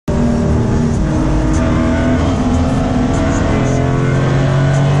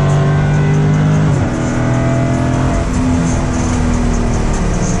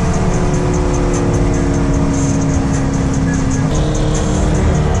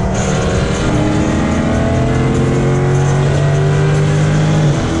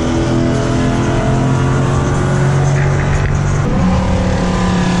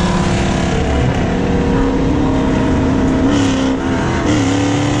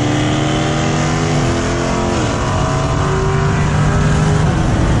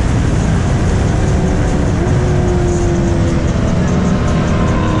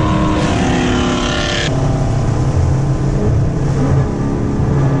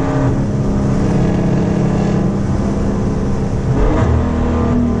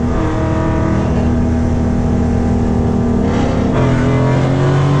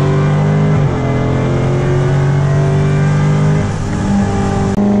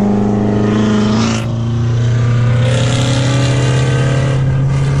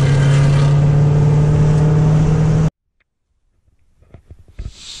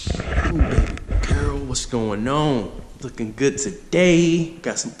Looking good today.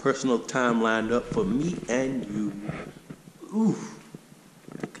 Got some personal time lined up for me and you. Ooh,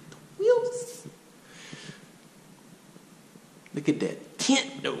 look at the wheels. Look at that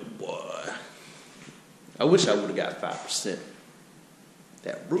tint though, boy. I wish I would have got 5%.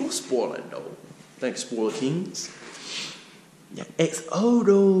 That roof spoiling though. Thanks, Spoiler Kings. Yeah, XO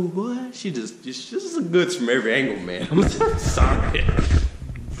though, boy. She just good from every angle, man. I'm sorry.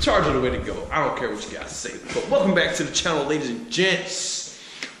 Charge are the way to go. I don't care what you guys say. But welcome back to the channel, ladies and gents.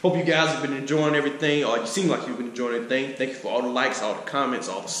 Hope you guys have been enjoying everything. You seem like you've been enjoying everything. Thank you for all the likes, all the comments,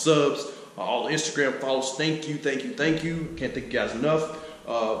 all the subs, all the Instagram follows. Thank you, thank you, thank you. Can't thank you guys enough.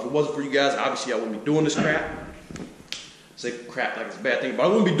 If it wasn't for you guys, obviously I wouldn't be doing this crap. Say crap like it's a bad thing, but I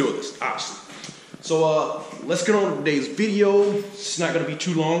wouldn't be doing this, obviously. So let's get on to today's video. It's not gonna be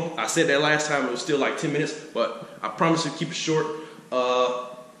too long. I said that last time, it was still like 10 minutes, but I promise to keep it short.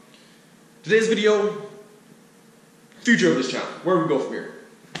 Today's video, future of this channel, where we go from here.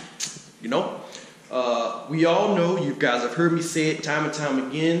 You know, we all know, you guys have heard me say it time and time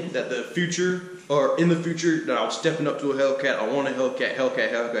again, that the future, or in the future, that I was stepping up to a Hellcat. I want a Hellcat,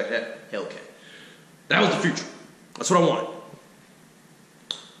 Hellcat. That was the future. That's what I wanted.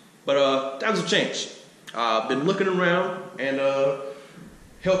 But times have changed. I've been looking around, and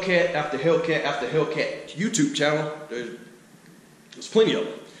Hellcat after Hellcat after Hellcat YouTube channel, there's plenty of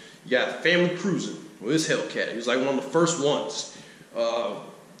them. You got Family Cruising with his Hellcat. He was like one of the first ones.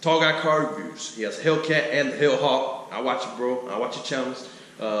 Tall Guy Car Reviews. He has a Hellcat and the Hellhawk. I watch it, bro. I watch your channels.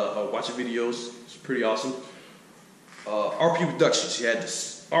 I watch your videos. It's pretty awesome. RP Productions. He had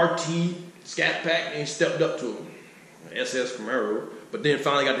this RT Scat Pack, and he stepped up to him. SS Camaro. But then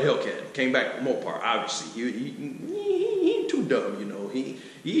finally got the Hellcat. Came back with Mopar. Obviously, he ain't too dumb, you know. He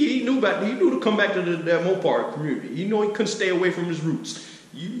knew to come back to that Mopar community. He knew he couldn't stay away from his roots.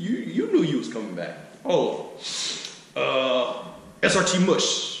 You knew you was coming back. Oh, SRT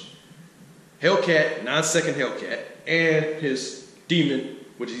Mush, Hellcat, 9-second Hellcat, and his Demon,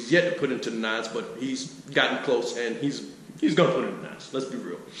 which he's yet to put into the 9s, but he's gotten close, and he's gonna put it in the 9s. Let's be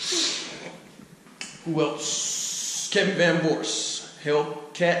real. Who else? Kevin Van Vorst,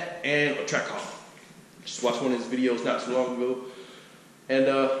 Hellcat, and a Trackhawk. Just watched one of his videos not too long ago, and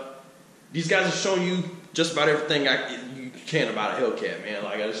these guys are showing you just about everything you can about a Hellcat, man.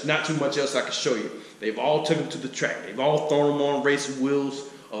 Like, there's not too much else I can show you. They've all taken them to the track. They've all thrown them on racing wheels.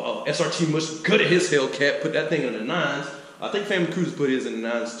 SRT Mush good at his Hellcat, put that thing in the 9s. I think Family Cruiser put his in the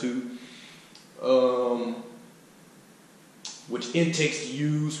 9s too. Which intakes to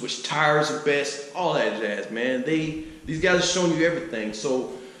use, which tires are best, all that jazz, man. These guys are showing you everything.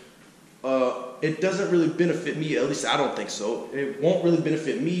 So it doesn't really benefit me, at least I don't think so. It won't really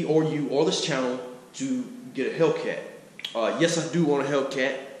benefit me or you or this channel to get a Hellcat. Yes, I do want a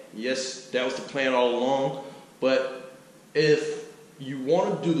Hellcat. Yes, that was the plan all along. But if you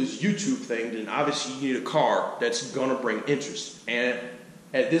want to do this YouTube thing, then obviously you need a car that's gonna bring interest. And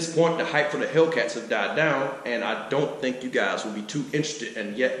at this point, the hype for the Hellcats have died down, and I don't think you guys will be too interested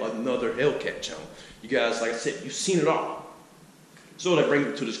in yet another Hellcat channel. You guys, like I said, you've seen it all. So that brings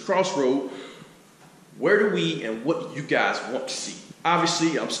me to this crossroad. Where do we and what do you guys want to see?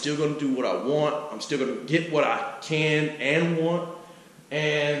 Obviously, I'm still going to do what I want. I'm still going to get what I can and want.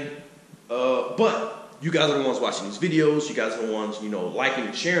 And, but you guys are the ones watching these videos. You guys are the ones, you know, liking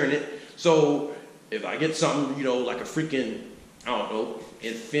and sharing it. So if I get something, you know, like a freaking, I don't know,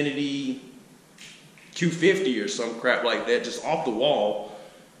 Infinity Q50 or some crap like that, just off the wall,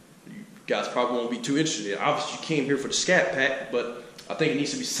 you guys probably won't be too interested. Obviously, you came here for the Scat Pack, but I think it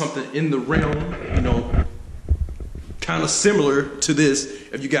needs to be something in the realm, you know, kind of similar to this.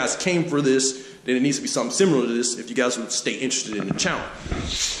 If you guys came for this, then it needs to be something similar to this if you guys would stay interested in the channel.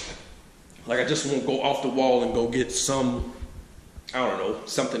 Like, I just won't go off the wall and go get some, I don't know,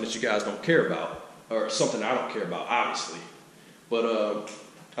 something that you guys don't care about, or something I don't care about, obviously. But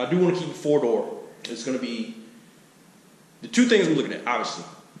I do want to keep it 4-door. It's going to be the two things I'm looking at, obviously.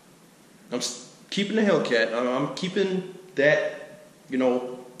 I'm keeping the Hellcat. I'm keeping that, you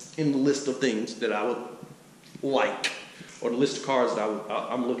know, in the list of things that I would like, or the list of cars that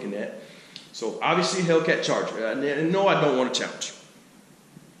I'm looking at. So obviously Hellcat Charger. And no, I don't want a challenge.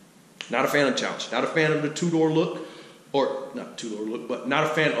 Not a fan of the challenge. Not a fan of the 2-door look, or not 2-door look, but not a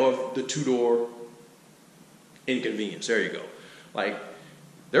fan of the 2-door inconvenience. There you go. Like,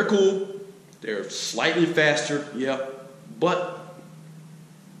 they're cool. They're slightly faster, yeah, but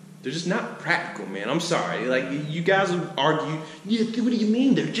They're just not practical, man. I'm sorry. Like, you guys will argue, yeah, what do you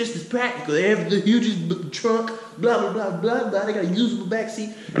mean? They're just as practical. They have the hugest trunk, blah, blah, blah, blah, blah. They got a usable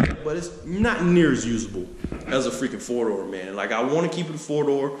backseat. But it's not near as usable as a freaking four-door, man. Like, I want to keep it a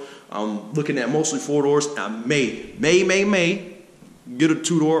four-door. I'm looking at mostly four-doors. I may get a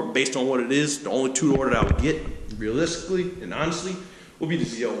two-door based on what it is. The only two-door that I would get, realistically and honestly, will be the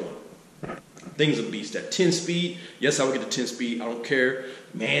ZL1. Thing's a beast. At 10-speed, yes, I would get the 10-speed. I don't care.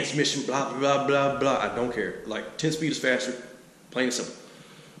 Transmission, blah, blah, blah, blah. I don't care. Like, 10-speed is faster. Plain and simple.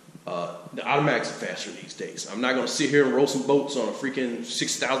 The automatics are faster these days. I'm not going to sit here and roll some boats on a freaking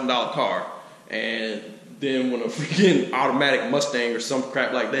 $6,000 car, and then when a freaking automatic Mustang or some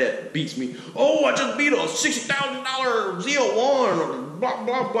crap like that beats me, oh, I just beat a $60,000 ZL1 or blah,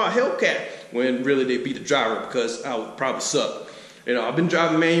 blah, blah Hellcat, when really they beat the driver because I would probably suck. You know, I've been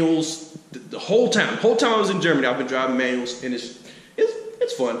driving manuals the whole time. The whole time I was in Germany, I've been driving manuals, and it's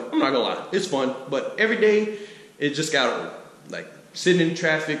fun. I'm not gonna lie, it's fun. But every day, it just got like sitting in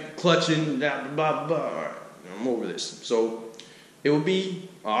traffic, clutching, blah blah blah. All right, I'm over this. So it would be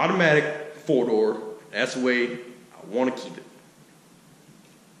an automatic four-door. That's the way I want to keep it,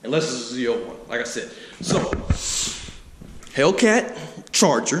 unless it's a ZL1, like I said. So Hellcat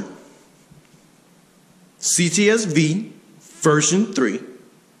Charger, CTS-V version 3.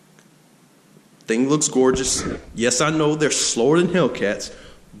 Thing looks gorgeous. Yes, I know they're slower than Hellcats,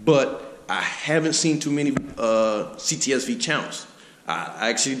 but I haven't seen too many CTS-V channels. I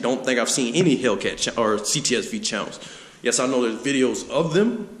actually don't think I've seen any Hellcat or CTS-V channels. Yes, I know there's videos of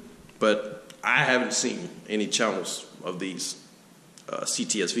them, but I haven't seen any channels of these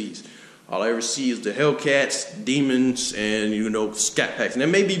CTS-Vs. All I ever see is the Hellcats, Demons, and, you know, Scat Packs. And that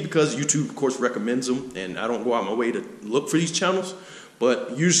may be because YouTube, of course, recommends them, and I don't go out my way to look for these channels.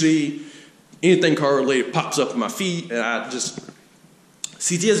 But usually, anything car related pops up in my feed, and I just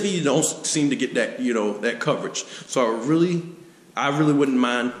CTS-V don't seem to get that, you know, that coverage. So I really wouldn't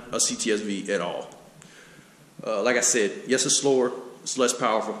mind a CTS-V at all. Like I said, yes, it's slower, it's less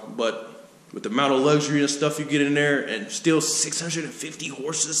powerful, but with the amount of luxury and stuff you get in there, and still 650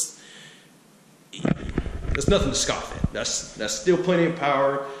 horses. That's nothing to scoff at. That's still plenty of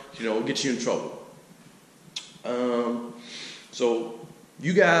power. You know, get you in trouble. So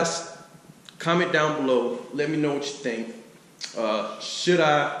you guys comment down below. Let me know what you think. Should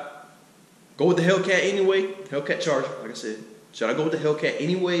I go with the Hellcat anyway? Hellcat Charger, like I said. Should I go with the Hellcat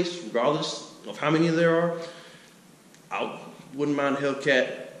anyways, regardless of how many there are? I wouldn't mind the Hellcat.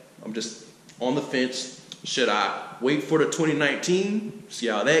 I'm just on the fence. Should I wait for the 2019, see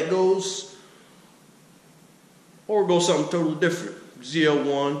how that goes? Or go something totally different?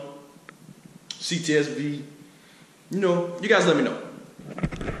 ZL1, CTS-V. You know, you guys let me know.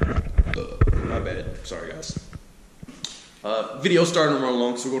 My bad. Sorry, guys. Video starting to run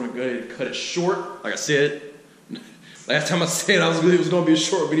long, so we're going to go ahead and cut it short. Like I said, last time I said it was going to be a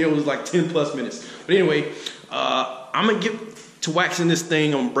short video. It was like 10 plus minutes. But anyway, I'm going to get to waxing this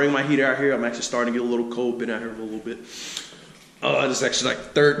thing. I'm going to bring my heater out here. I'm actually starting to get a little cold. Been out here for a little bit. This is actually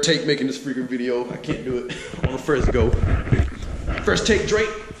like third take making this freaking video. I can't do it on the first go. First take, Drake.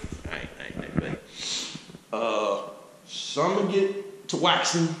 So I'm gonna get to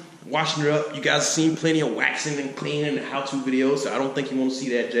waxing, washing it up. You guys have seen plenty of waxing and cleaning and how-to videos, so I don't think you want to see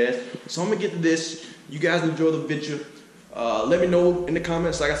that jazz. So I'm gonna get to this. You guys enjoy the video. Let me know in the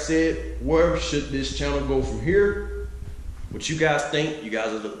comments, like I said, where should this channel go from here? What you guys think? You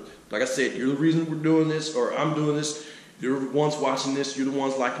guys are like I said, you're the reason we're doing this, or I'm doing this. You're the ones watching this. You're the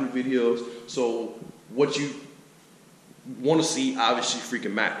ones liking the videos. So what you want to see obviously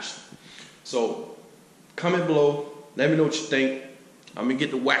freaking matters. So comment below. Let me know what you think. I'm going to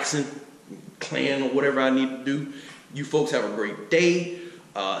get the waxing, cleaning, or whatever I need to do. You folks have a great day.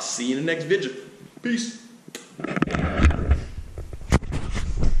 See you in the next video. Peace.